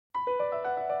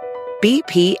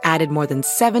BP added more than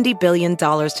 $70 billion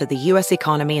to the U.S.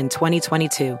 economy in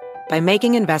 2022 by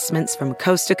making investments from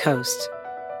coast to coast.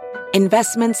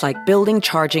 Investments like building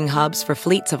charging hubs for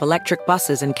fleets of electric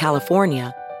buses in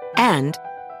California and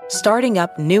starting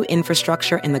up new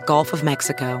infrastructure in the Gulf of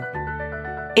Mexico.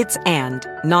 It's and,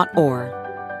 not or.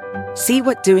 See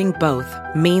what doing both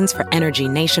means for energy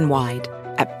nationwide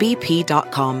at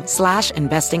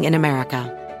bp.com/investing in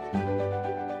America.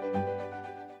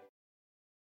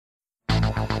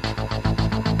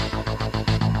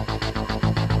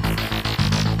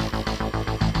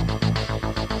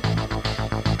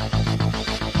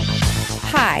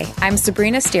 Hi, I'm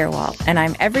Sabrina Stierwalt, and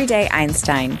I'm Everyday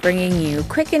Einstein, bringing you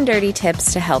quick and dirty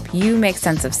tips to help you make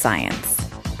sense of science.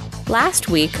 Last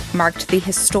week marked the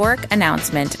historic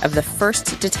announcement of the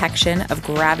first detection of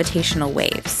gravitational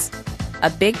waves. A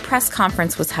big press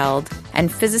conference was held,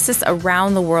 and physicists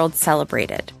around the world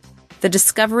celebrated. The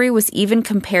discovery was even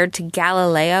compared to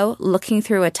Galileo looking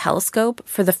through a telescope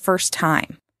for the first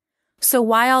time. So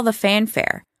why all the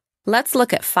fanfare? Let's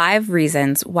look at 5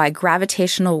 reasons why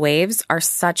gravitational waves are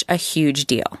such a huge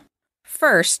deal.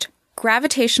 First,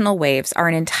 gravitational waves are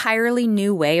an entirely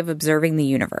new way of observing the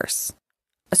universe.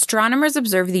 Astronomers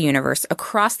observe the universe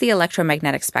across the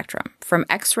electromagnetic spectrum, from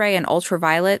X-ray and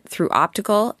ultraviolet through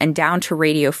optical and down to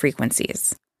radio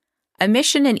frequencies.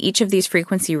 Emission in each of these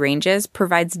frequency ranges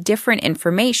provides different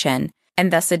information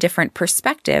and thus a different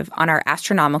perspective on our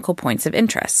astronomical points of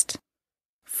interest.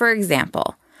 For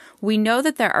example, we know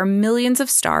that there are millions of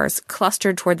stars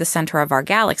clustered toward the center of our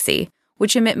galaxy,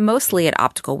 which emit mostly at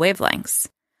optical wavelengths.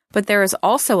 But there is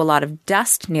also a lot of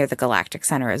dust near the galactic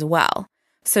center as well.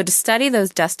 So to study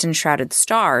those dust-enshrouded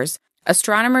stars,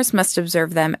 astronomers must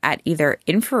observe them at either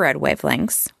infrared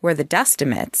wavelengths, where the dust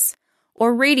emits,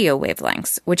 or radio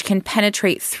wavelengths, which can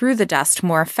penetrate through the dust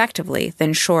more effectively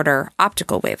than shorter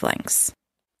optical wavelengths.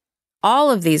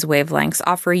 All of these wavelengths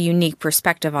offer a unique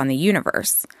perspective on the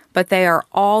universe, but they are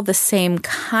all the same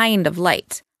kind of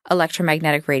light,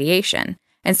 electromagnetic radiation,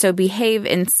 and so behave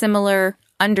in similar,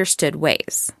 understood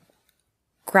ways.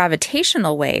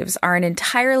 Gravitational waves are an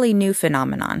entirely new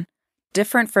phenomenon,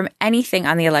 different from anything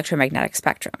on the electromagnetic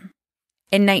spectrum.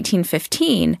 In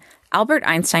 1915, Albert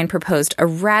Einstein proposed a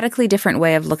radically different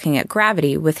way of looking at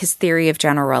gravity with his theory of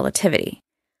general relativity.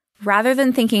 Rather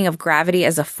than thinking of gravity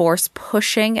as a force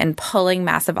pushing and pulling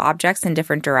massive objects in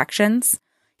different directions,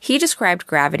 he described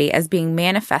gravity as being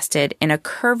manifested in a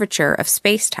curvature of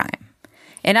space-time.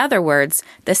 In other words,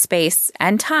 the space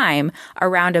and time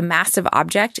around a massive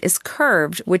object is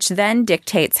curved, which then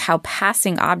dictates how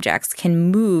passing objects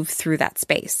can move through that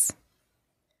space.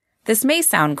 This may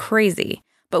sound crazy,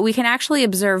 but we can actually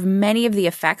observe many of the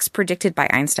effects predicted by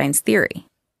Einstein's theory.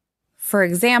 For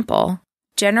example,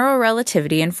 general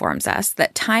relativity informs us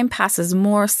that time passes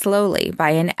more slowly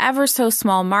by an ever so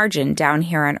small margin down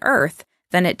here on Earth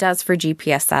than it does for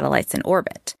GPS satellites in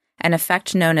orbit, an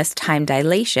effect known as time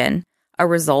dilation, a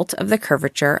result of the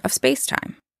curvature of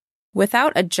spacetime.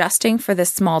 Without adjusting for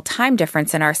this small time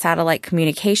difference in our satellite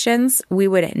communications, we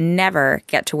would never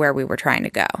get to where we were trying to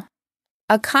go.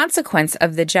 A consequence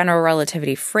of the general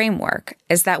relativity framework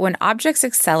is that when objects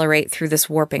accelerate through this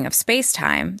warping of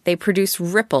spacetime, they produce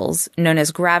ripples known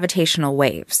as gravitational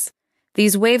waves.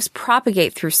 These waves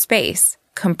propagate through space,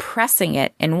 compressing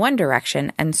it in one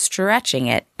direction and stretching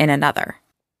it in another.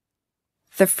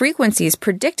 The frequencies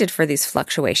predicted for these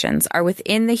fluctuations are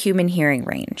within the human hearing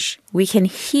range. We can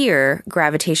hear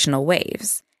gravitational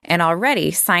waves, and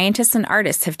already scientists and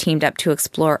artists have teamed up to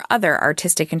explore other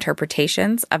artistic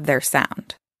interpretations of their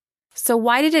sound. So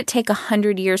why did it take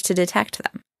 100 years to detect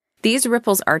them? These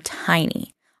ripples are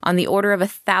tiny, on the order of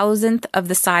 1,000th of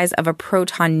the size of a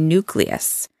proton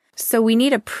nucleus. So we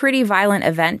need a pretty violent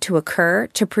event to occur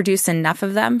to produce enough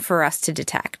of them for us to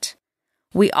detect.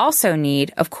 We also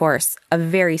need, of course, a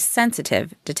very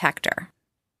sensitive detector.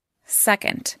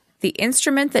 Second, the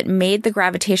instrument that made the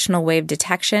gravitational wave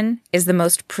detection is the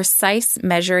most precise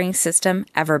measuring system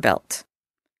ever built.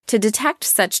 To detect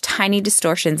such tiny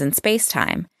distortions in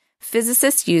spacetime,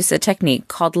 physicists use a technique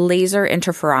called laser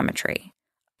interferometry.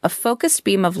 A focused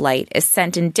beam of light is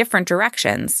sent in different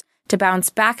directions to bounce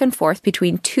back and forth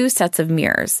between 2 sets of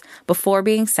mirrors before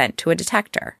being sent to a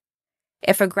detector.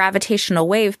 If a gravitational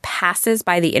wave passes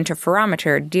by the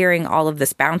interferometer during all of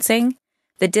this bouncing,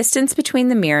 the distance between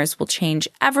the mirrors will change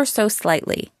ever so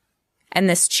slightly, and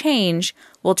this change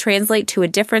will translate to a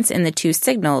difference in the 2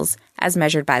 signals as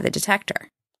measured by the detector.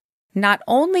 Not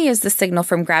only is the signal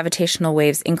from gravitational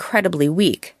waves incredibly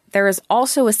weak, there is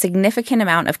also a significant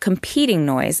amount of competing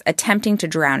noise attempting to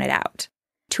drown it out.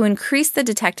 To increase the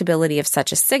detectability of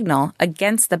such a signal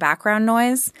against the background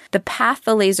noise, the path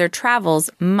the laser travels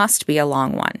must be a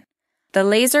long one. The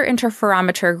Laser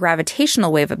Interferometer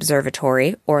Gravitational Wave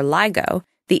Observatory, or LIGO,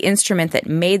 the instrument that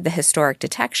made the historic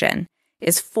detection,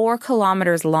 is 4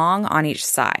 kilometers long on each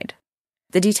side.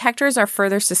 The detectors are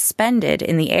further suspended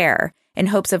in the air in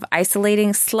hopes of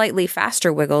isolating slightly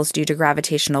faster wiggles due to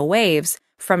gravitational waves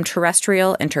from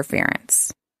terrestrial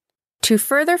interference. To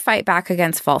further fight back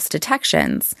against false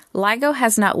detections, LIGO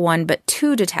has not one but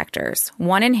 2 detectors,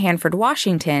 one in Hanford,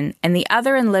 Washington, and the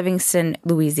other in Livingston,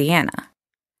 Louisiana.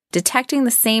 Detecting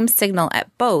the same signal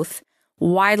at both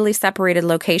widely separated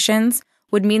locations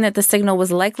would mean that the signal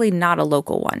was likely not a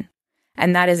local one.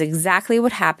 And that is exactly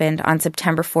what happened on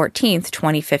September 14,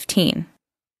 2015.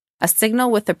 A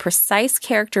signal with the precise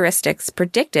characteristics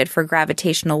predicted for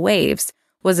gravitational waves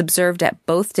was observed at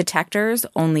both detectors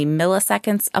only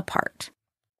milliseconds apart.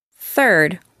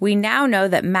 Third, we now know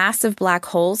that massive black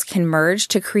holes can merge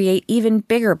to create even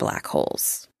bigger black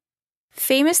holes.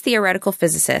 Famous theoretical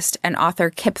physicist and author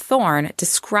Kip Thorne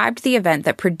described the event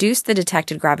that produced the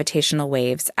detected gravitational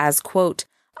waves as, quote,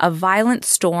 a violent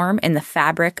storm in the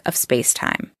fabric of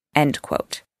spacetime, end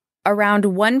quote. Around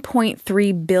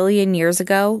 1.3 billion years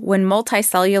ago, when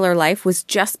multicellular life was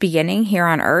just beginning here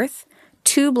on Earth,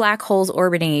 2 black holes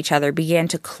orbiting each other began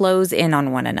to close in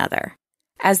on one another.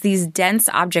 As these dense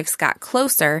objects got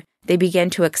closer, they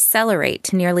began to accelerate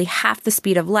to nearly half the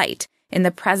speed of light in the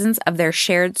presence of their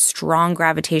shared strong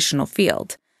gravitational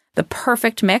field, the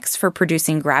perfect mix for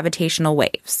producing gravitational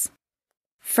waves.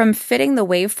 From fitting the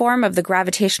waveform of the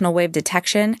gravitational wave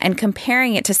detection and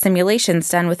comparing it to simulations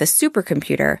done with a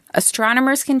supercomputer,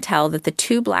 astronomers can tell that the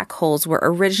 2 black holes were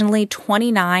originally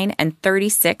 29 and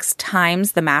 36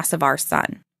 times the mass of our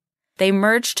Sun. They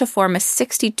merged to form a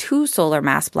 62 solar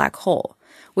mass black hole,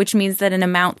 which means that an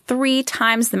amount 3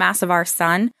 times the mass of our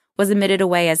Sun was emitted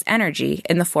away as energy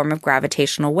in the form of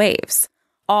gravitational waves,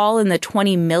 all in the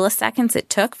 20 milliseconds it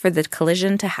took for the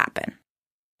collision to happen.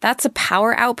 That's a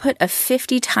power output of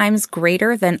 50 times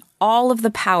greater than all of the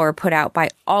power put out by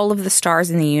all of the stars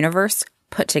in the universe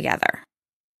put together.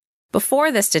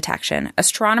 Before this detection,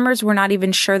 astronomers were not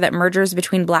even sure that mergers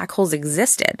between black holes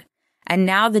existed, and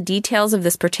now the details of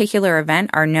this particular event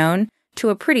are known to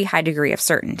a pretty high degree of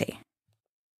certainty.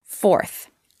 Fourth,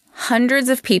 hundreds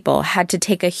of people had to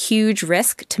take a huge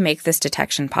risk to make this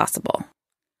detection possible.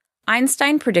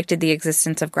 Einstein predicted the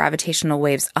existence of gravitational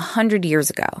waves 100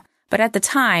 years ago, but at the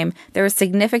time, there was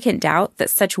significant doubt that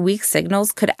such weak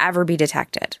signals could ever be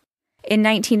detected. In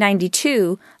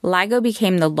 1992, LIGO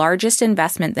became the largest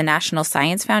investment the National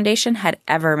Science Foundation had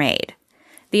ever made.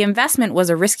 The investment was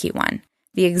a risky one.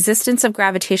 The existence of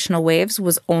gravitational waves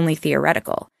was only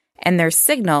theoretical, and their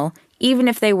signal, even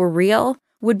if they were real,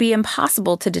 would be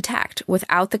impossible to detect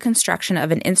without the construction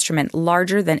of an instrument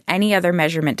larger than any other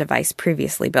measurement device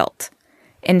previously built.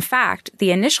 In fact, the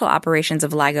initial operations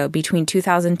of LIGO between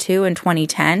 2002 and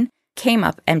 2010 came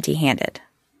up empty-handed.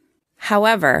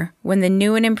 However, when the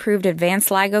new and improved advanced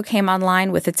LIGO came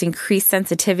online with its increased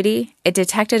sensitivity, it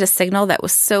detected a signal that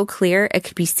was so clear it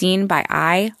could be seen by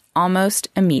eye almost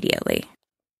immediately.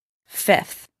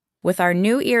 Fifth, with our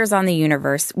new ears on the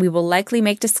universe, we will likely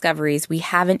make discoveries we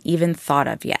haven't even thought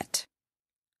of yet.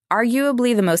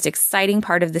 Arguably the most exciting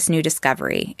part of this new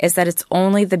discovery is that it's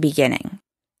only the beginning.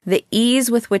 The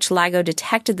ease with which LIGO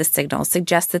detected the signal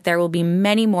suggests that there will be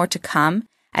many more to come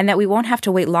and that we won't have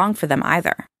to wait long for them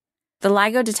either. The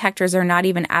LIGO detectors are not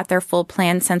even at their full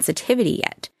planned sensitivity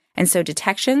yet, and so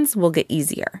detections will get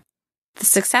easier. The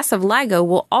success of LIGO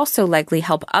will also likely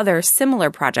help other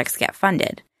similar projects get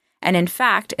funded. And in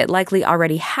fact, it likely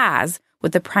already has,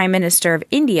 with the Prime Minister of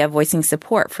India voicing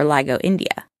support for LIGO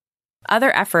India.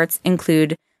 Other efforts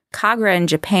include Kagra in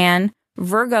Japan,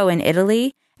 Virgo in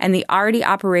Italy, and the already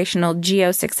operational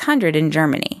GEO 600 in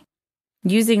Germany.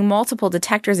 Using multiple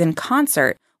detectors in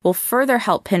concert will further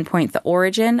help pinpoint the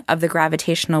origin of the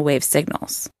gravitational wave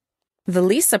signals. The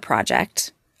LISA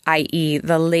project, i.e.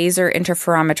 the Laser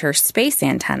Interferometer Space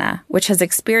Antenna, which has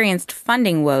experienced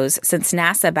funding woes since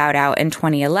NASA bowed out in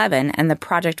 2011 and the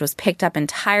project was picked up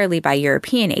entirely by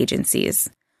European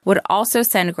agencies, would also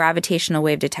send gravitational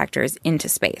wave detectors into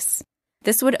space.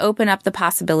 This would open up the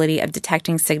possibility of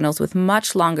detecting signals with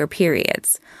much longer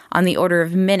periods, on the order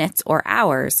of minutes or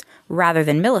hours rather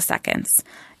than milliseconds,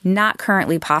 not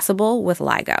currently possible with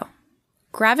LIGO.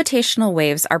 Gravitational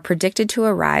waves are predicted to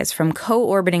arise from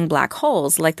co-orbiting black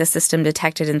holes like the system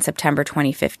detected in September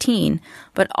 2015,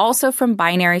 but also from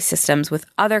binary systems with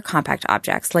other compact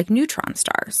objects like neutron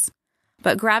stars.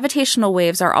 But gravitational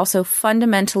waves are also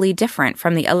fundamentally different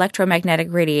from the electromagnetic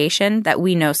radiation that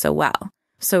we know so well.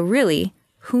 So really,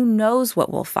 Who knows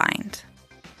what we'll find?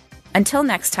 Until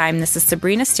next time, this is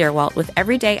Sabrina Stierwalt with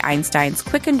Everyday Einstein's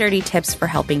quick and dirty tips for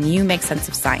helping you make sense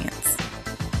of science.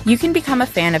 You can become a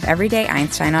fan of Everyday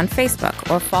Einstein on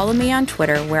Facebook or follow me on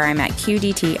Twitter where I'm at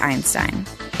QDT Einstein.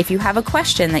 If you have a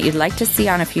question that you'd like to see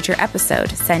on a future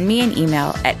episode, send me an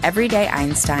email at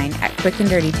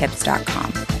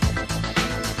everydayeinstein@quickanddirtytips.com.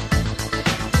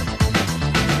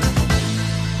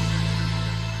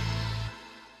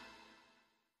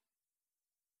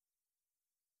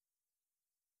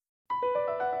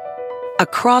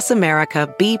 Across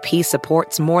America, BP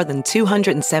supports more than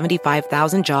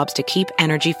 275,000 jobs to keep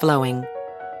energy flowing.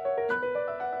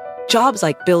 Jobs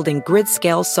like building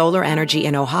grid-scale solar energy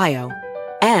in Ohio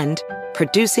and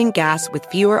producing gas with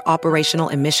fewer operational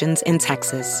emissions in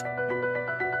Texas.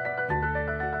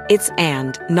 It's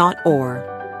and, not or.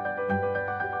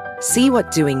 See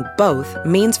what doing both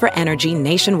means for energy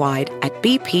nationwide at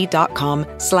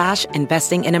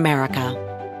bp.com/investing in America.